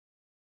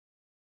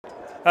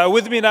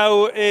With me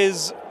now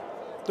is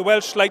the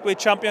Welsh lightweight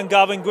champion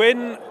Gavin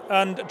Gwynne,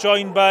 and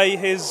joined by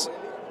his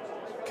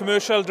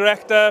commercial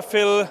director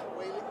Phill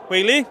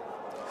Whaley.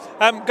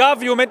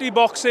 Gav, you're meant to be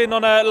boxing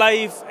on a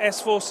live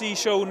S4C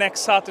show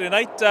next Saturday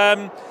night.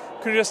 Can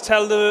you just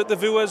tell the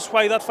viewers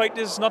why that fight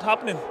is not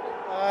happening?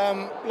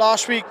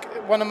 Last week,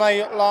 one of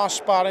my last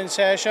sparring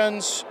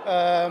sessions,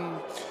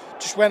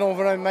 just went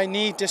over my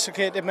knee,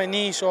 dislocated my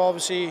knee, so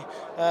obviously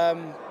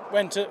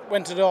went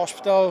to the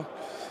hospital.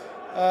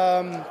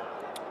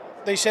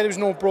 They said there was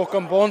no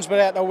broken bones, but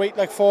I had to wait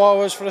like 4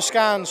 hours for a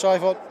scan, so I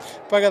thought,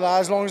 bugger that,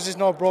 as long as it's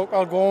not broke,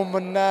 I'll go home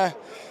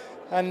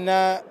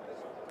and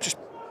just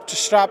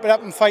strap it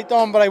up and fight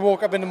on. But I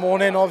woke up in the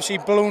morning, obviously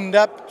ballooned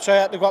up, so I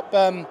had to go up,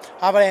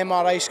 have an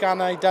MRI scan.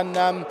 I done,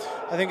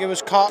 I think it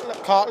was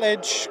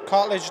cartilage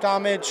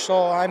damage,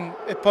 so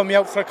it put me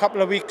out for a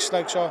couple of weeks,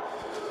 like, so,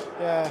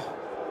 yeah.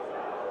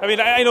 I mean,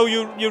 I know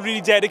you're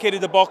really dedicated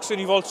to boxing.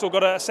 You've also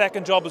got a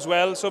second job as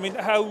well. So, I mean,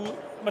 how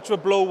much of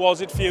a blow was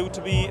it for you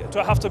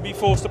to have to be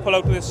forced to pull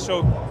out of this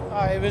show?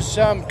 It was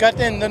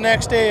gutting. The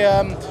next day,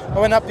 I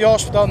went up the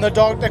hospital, and the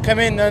doctor came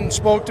in and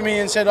spoke to me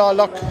and said, "Oh,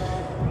 look,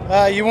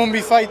 you won't be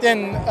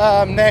fighting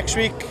next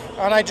week."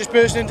 And I just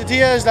burst into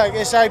tears. Like,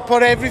 I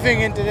put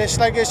everything into this.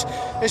 Like, it's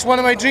one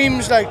of my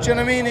dreams. Like, do you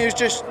know what I mean? It was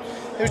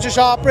just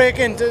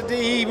heartbreaking.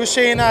 He was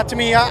saying that to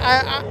me.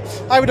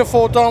 I would have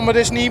fought on with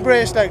this knee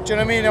brace. Like, do you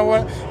know what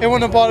I mean? It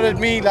wouldn't have bothered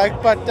me.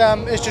 Like, but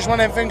it's just one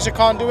of them things I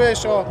can't do it.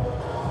 So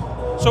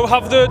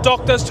have the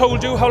doctors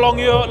told you how long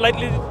you're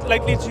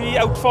likely to be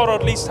out for, or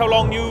at least how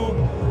long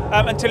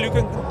until you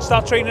can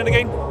start training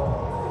again?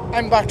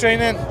 I'm back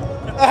training.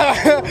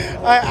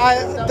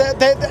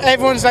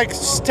 Everyone's like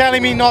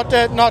telling me not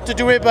to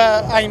do it,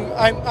 but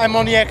I'm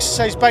on the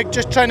exercise bike,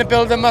 just trying to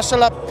build the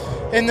muscle up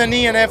in the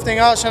knee and everything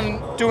else,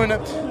 and doing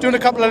a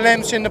couple of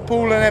lengths in the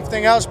pool and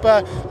everything else.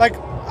 But like,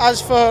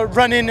 as for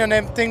running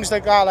and things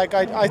like that, like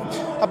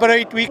about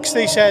 8 weeks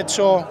they said.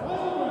 So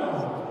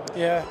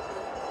yeah.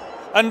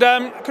 And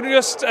could you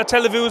just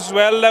tell the viewers as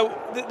well,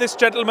 this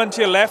gentleman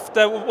to your left,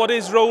 what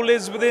his role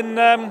is within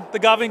the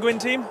Gavin Gwynne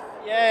team?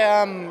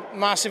 Yeah,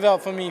 massive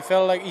help for me,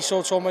 Phil. Like, he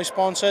sorts all my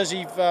sponsors.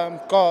 He's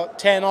got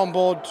 10 on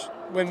board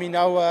with me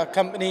now,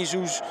 companies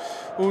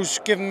who's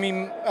giving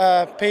me,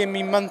 paying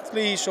me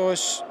monthly, so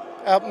it's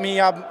helped me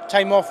have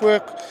time off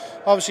work,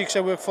 obviously because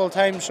I work full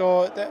time,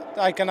 so that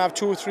I can have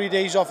 2 or 3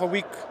 days off a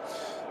week.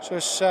 So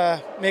it's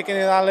making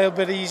it a little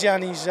bit easier,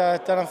 and he's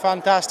done a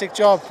fantastic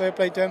job. Fair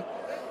play to him.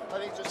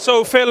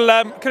 So Phil,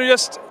 can you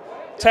just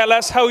tell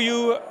us how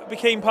you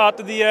became part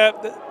of the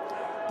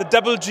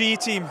Double G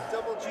team?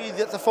 Double G,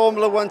 the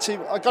Formula 1 team.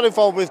 I got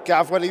involved with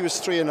Gav when he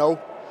was 3-0,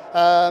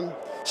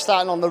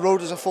 starting on the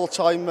road as a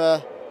full-time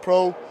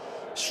pro,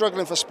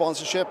 struggling for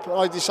sponsorship.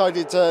 I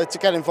decided to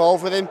get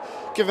involved with him,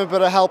 give him a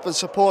bit of help and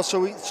support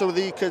so that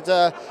he could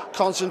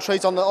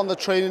concentrate on the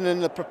training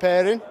and the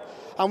preparing.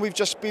 And we've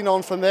just been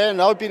on from there.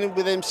 Now I've been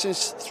with him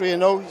since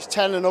 3-0. He's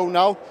 10-0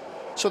 now.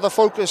 So the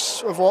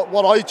focus of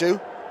what I do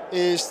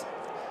is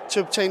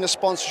to obtain a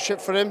sponsorship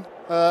for him,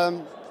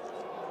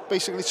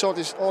 basically sort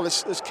all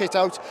his kit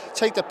out,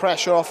 take the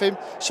pressure off him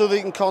so that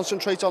he can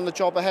concentrate on the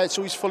job ahead,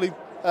 so he's fully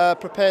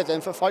prepared then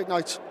for fight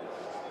night.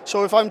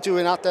 So if I'm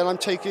doing that, then I'm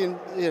taking,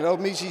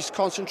 means he's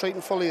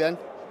concentrating fully then.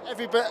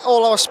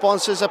 All our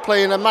sponsors are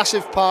playing a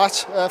massive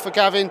part for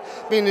Gavin,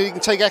 meaning he can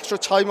take extra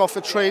time off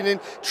for training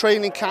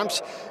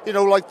camps,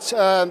 like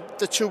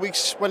the 2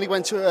 weeks when he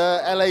went to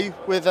LA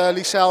with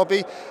Lee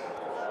Selby.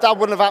 That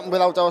wouldn't have happened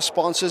without our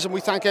sponsors, and we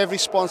thank every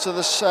sponsor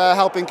that's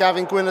helping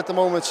Gavin Gwynne at the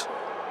moment.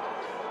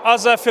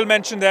 As Phil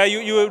mentioned there,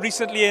 you were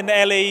recently in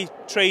LA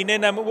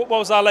training, and what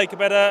was that like?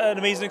 About an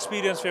amazing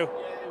experience for you?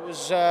 It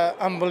was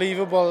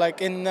unbelievable,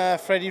 like in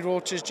Freddie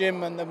Roach's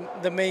gym and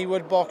the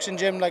Maywood boxing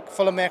gym, like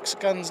full of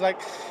Mexicans. Like,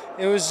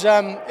 it was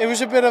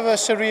a bit of a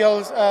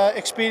surreal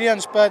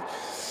experience, but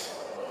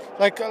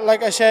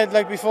like I said,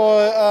 like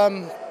before,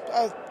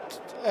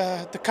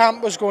 the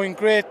camp was going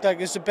great. Like,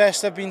 it's the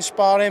best I've been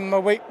sparring. My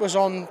weight was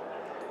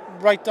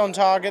right on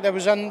target. I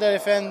was under,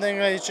 if anything.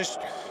 It's just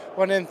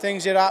one of them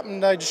things that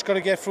happened. I just got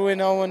to get through it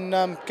now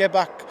and get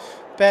back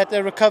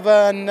better, recover,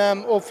 and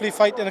hopefully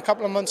fight in a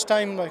couple of months'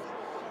 time. Like,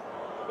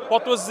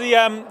 what was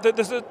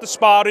the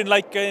sparring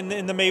like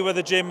in the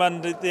Mayweather gym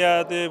and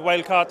the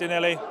Wildcat in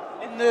LA?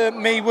 In the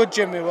Maywood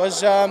gym, it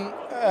was.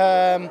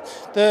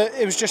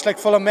 It was just like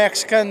full of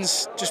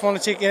Mexicans, just want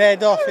to take your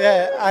head off,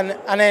 yeah.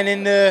 And then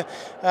in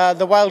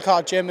the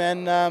Wildcat gym,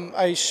 and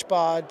I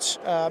sparred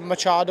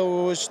Machado,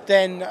 who was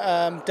then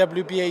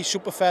WBA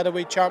super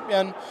featherweight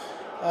champion.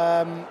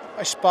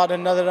 I sparred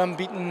another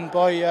unbeaten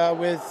boy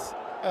with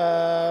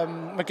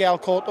Miguel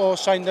Cotto,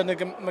 signed under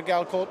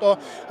Miguel Cotto,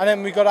 and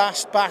then we got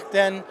asked back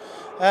then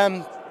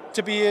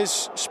to be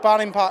his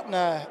sparring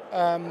partner.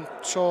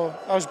 So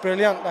that was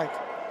brilliant. Like,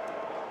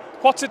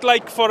 what's it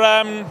like for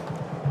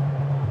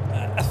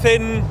a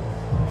thin,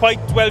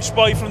 white Welsh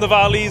boy from the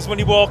valleys when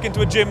you walk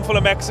into a gym full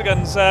of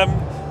Mexicans?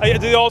 Do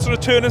they all sort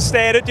of turn and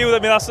stare at you? I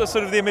mean, that's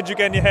sort of the image you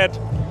get in your head.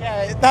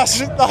 Yeah,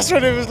 that's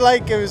what it was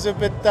like. It was a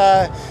bit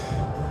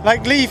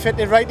like Lee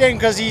fitted right in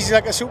because he's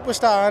like a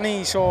superstar, and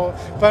he so.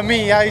 But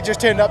me, I just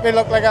turned up. It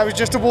looked like I was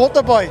just a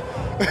water boy.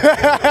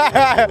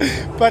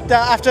 But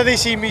after they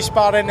see me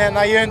sparring, then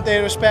I earned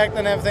their respect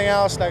and everything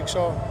else. Like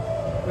so,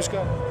 it was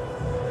good.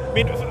 I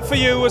mean, for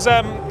you as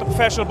a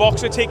professional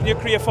boxer, taking your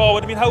career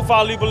forward, I mean, how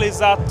valuable is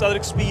that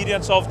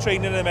experience of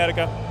training in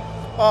America?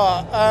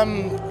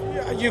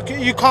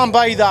 You can't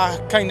buy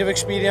that kind of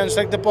experience.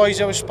 Like the boys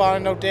that were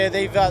sparring out there,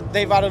 they've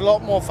had a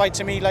lot more fights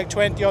than me, like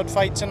 20 odd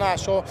fights and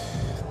that. So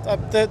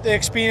the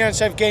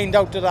experience I've gained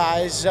out of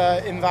that is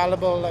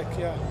invaluable. Like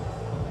yeah.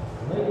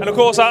 And of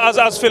course,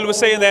 as Phil was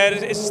saying there,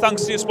 it's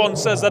thanks to your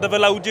sponsors that have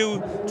allowed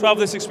you to have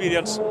this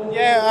experience.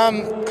 Yeah,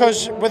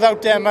 because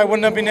without them, I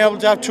wouldn't have been able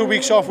to have 2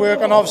 weeks off work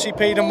and obviously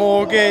pay the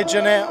mortgage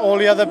and all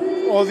the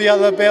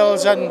other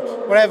bills and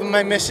whatever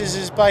my missus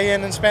is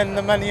buying and spending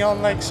the money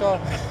on. Like so,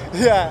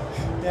 yeah.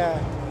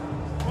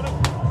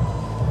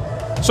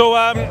 So,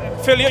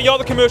 Phil, you're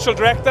the commercial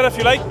director, if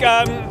you like.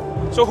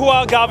 So, who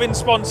are Gavin's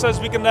sponsors?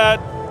 We can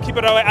keep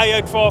an eye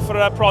out for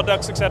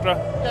products, etc.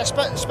 Yeah,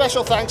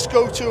 special thanks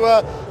go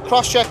to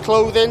Crosscheck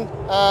Clothing,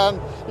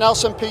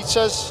 Nelson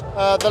Pizzas,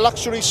 The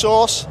Luxury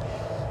Sauce,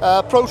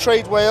 Pro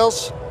Trade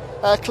Wales,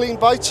 Clean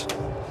Bite,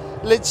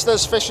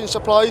 Lidster's Fishing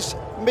Supplies,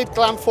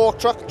 Mid-Glam Fork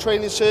Truck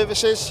Training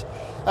Services,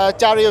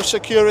 Dario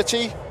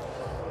Security,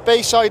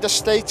 Bayside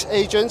Estate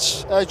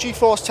Agents,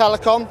 G-Force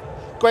Telecom,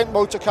 Gwent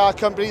Motor Car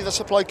Company that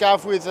supply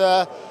Gav with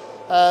a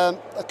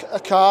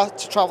car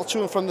to travel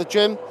to and from the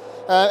gym,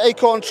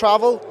 Acorn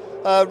Travel,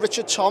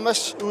 Richard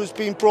Thomas, who has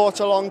been brought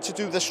along to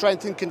do the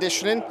strength and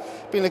conditioning,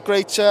 been a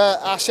great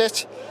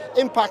asset,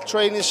 Impact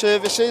Training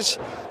Services,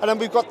 and then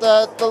we've got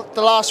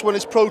the last one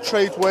is Pro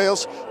Trade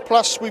Wales,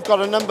 plus we've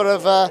got a number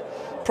of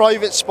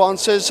private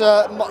sponsors.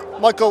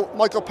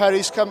 Michael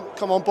Perry's come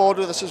on board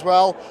with us as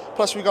well,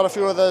 plus we've got a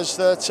few others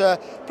that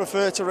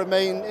prefer to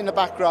remain in the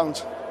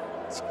background.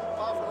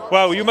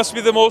 Wow, you must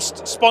be the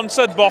most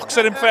sponsored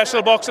boxer in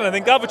professional boxing, I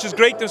think, Gav, which is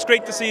great. It's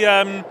great to see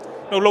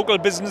local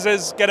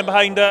businesses getting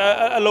behind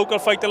a local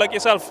fighter like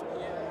yourself.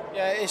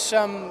 Yeah, it's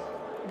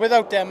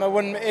without them,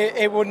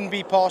 it wouldn't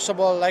be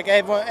possible. Like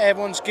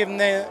everyone's given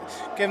their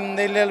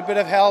little bit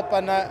of help,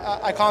 and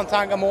I can't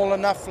thank them all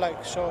enough.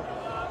 Like so.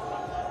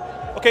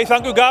 Okay,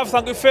 thank you, Gav.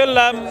 Thank you, Phil.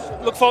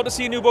 Look forward to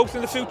seeing you both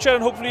in the future,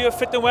 and hopefully you're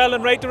fit and well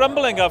and ready to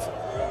rumble, then, Gav.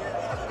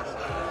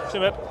 See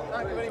you, mate.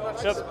 Thank you very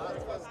much. Cheers.